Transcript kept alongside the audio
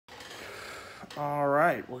All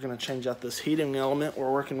right, we're gonna change out this heating element.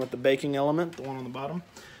 We're working with the baking element, the one on the bottom.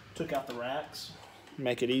 Took out the racks,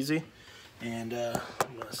 make it easy. And I'm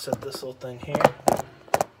gonna set this little thing here.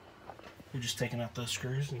 We're just taking out those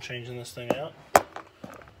screws and changing this thing out.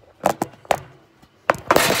 Not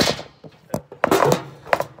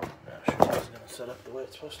sure this is gonna set up the way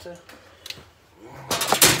it's supposed to.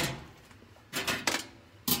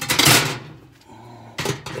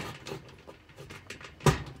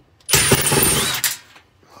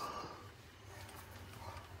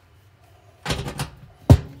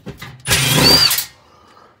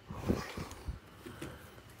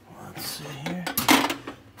 Let's see here.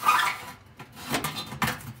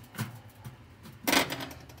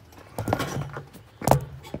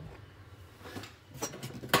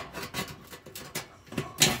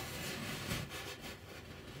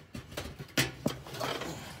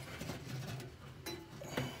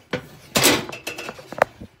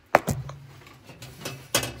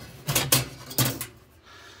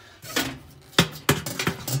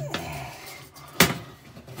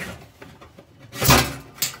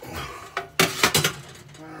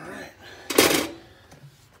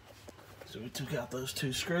 So we took out those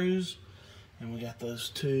two screws and we got those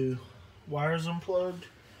two wires unplugged.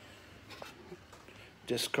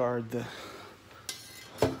 Discard the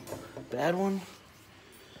bad one.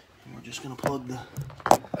 And we're just gonna plug the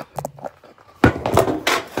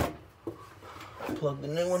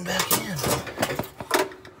new one back in.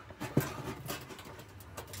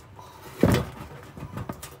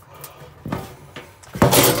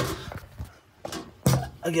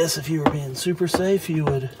 I guess if you were being super safe, you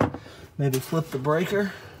would maybe flip the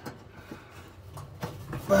breaker,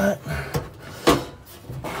 but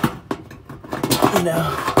you know,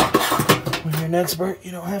 when you're an expert,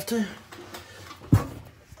 you don't have to.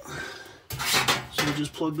 So we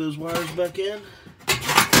just plug those wires back in.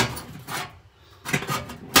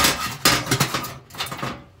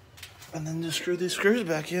 And then just screw these screws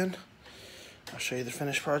back in. I'll show you the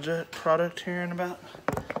finished product here in about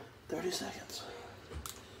 30 seconds.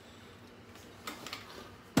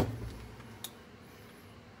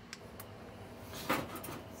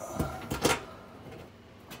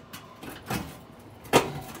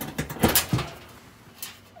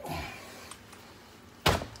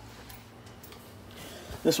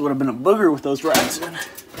 This would have been a booger with those racks in.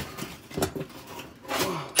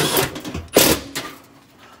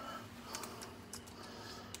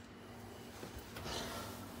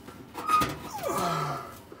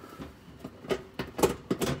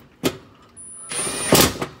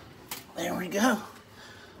 There we go.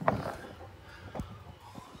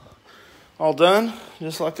 All done,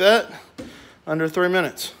 just like that, under 3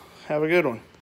 minutes. Have a good one.